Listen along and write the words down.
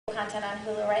content on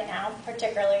Hulu right now,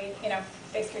 particularly,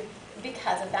 basically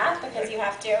because of that, because you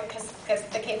have to, because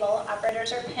the cable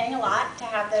operators are paying a lot to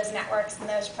have those networks and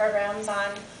those programs on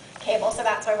cable, so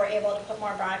that's why we're able to put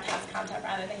more broadcast content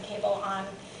rather than cable on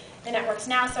the networks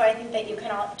now. So I think that you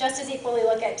can all just as equally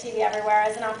look at TV Everywhere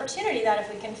as an opportunity that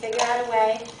if we can figure out a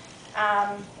way,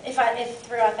 if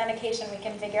through authentication we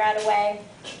can figure out a way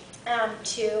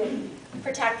to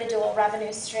protect the dual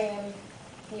revenue stream,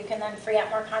 you can then free up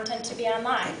more content to be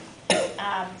online.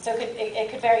 So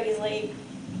it could very easily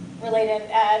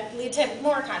lead to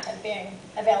more content being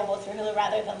available through Hulu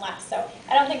rather than less. So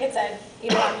I don't think it's an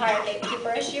even umpire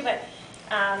gatekeeper issue, but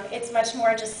it's much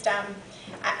more just,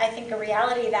 I think, a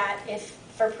reality that if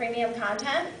for premium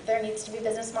content, there needs to be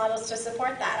business models to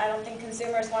support that. I don't think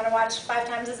consumers want to watch 5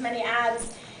 times as many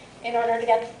ads in order to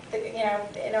get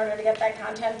in order to get that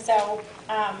content. So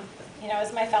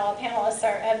as my fellow panelists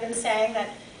have been saying, that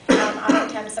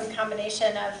oftentimes some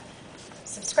combination of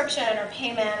subscription or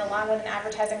payment along with an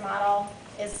advertising model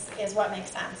is what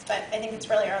makes sense. But I think it's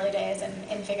really early days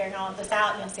in figuring all of this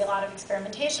out, and you'll see a lot of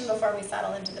experimentation before we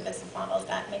settle into the business models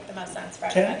that make the most sense for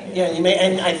everybody. Yeah, you may,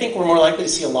 and I think we're more likely to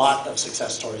see a lot of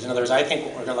success stories. In other words, I think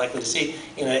what we're likely to see,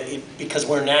 because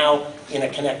we're now in a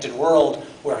connected world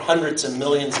where hundreds of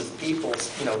millions of people,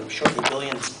 shortly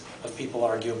billions of people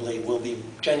arguably, will be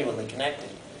genuinely connected.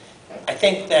 I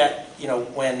think that,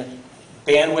 when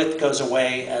bandwidth goes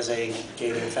away as a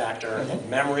gating factor, and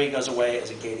memory goes away as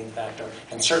a gating factor,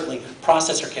 and certainly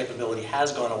processor capability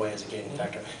has gone away as a gating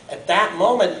factor. At that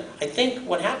moment, I think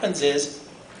what happens is,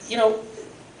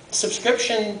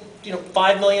 subscription,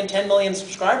 5 million, 10 million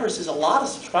subscribers is a lot of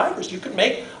subscribers. You could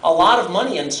make a lot of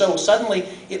money, and so suddenly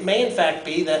it may in fact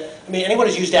be that, anyone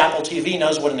who's used Apple TV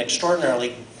knows what an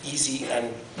extraordinarily easy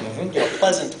and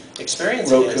pleasant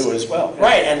experience it is. Roku as well.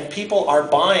 Right, and people are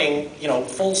buying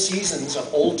full seasons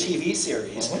of old TV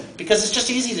series because it's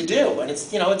just easy to do, and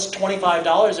it's it's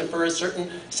 $25, and for a certain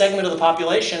segment of the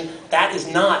population, that is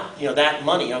not that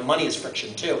money. Money is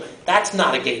friction too. That's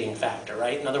not a gating factor,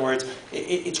 right? In other words,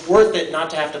 it's worth it not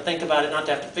to have to think about it, not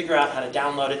to have to figure out how to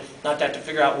download it, not to have to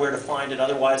figure out where to find it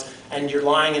otherwise. And you're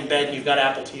lying in bed and you've got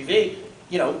Apple TV.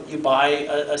 You buy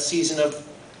a season of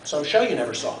some show you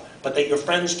never saw, but that your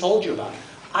friends told you about.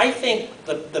 I think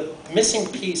the missing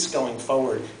piece going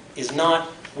forward is not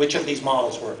which of these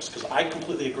models works, because I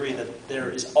completely agree that there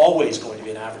is always going to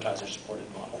be an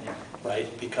advertiser-supported model, right?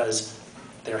 Because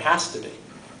there has to be,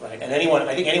 right? And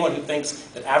I think anyone who thinks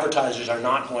that advertisers are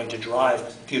not going to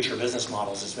drive future business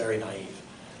models is very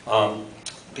naive.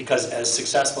 Because as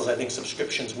successful as I think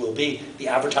subscriptions will be, the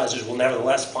advertisers will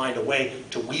nevertheless find a way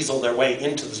to weasel their way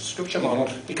into the subscription model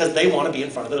because they want to be in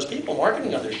front of those people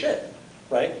marketing other shit,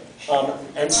 right?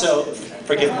 And so,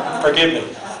 forgive me.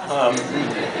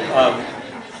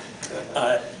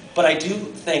 But I do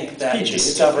think that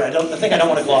discovery, the thing I don't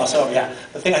want to gloss over,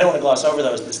 the thing I don't want to gloss over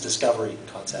though is this discovery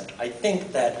concept. I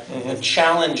think that the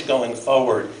challenge going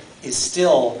forward is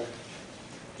still,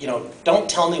 don't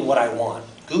tell me what I want.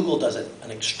 Google does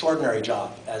an extraordinary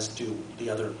job, as do the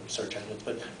other search engines,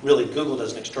 but really Google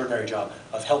does an extraordinary job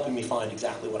of helping me find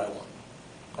exactly what I want,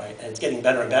 right? And it's getting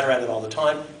better and better at it all the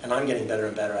time, and I'm getting better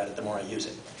and better at it the more I use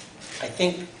it. I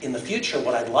think in the future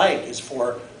what I'd like is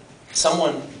for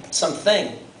something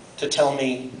to tell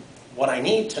me what I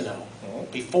need to know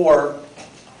before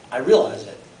I realize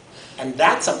it. And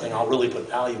that's something I'll really put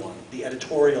value on, the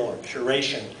editorial or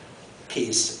curation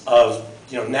piece of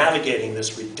navigating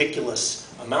this ridiculous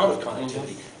amount of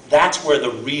connectivity. That's where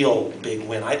the real big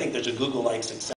win. I think there's a Google-like success.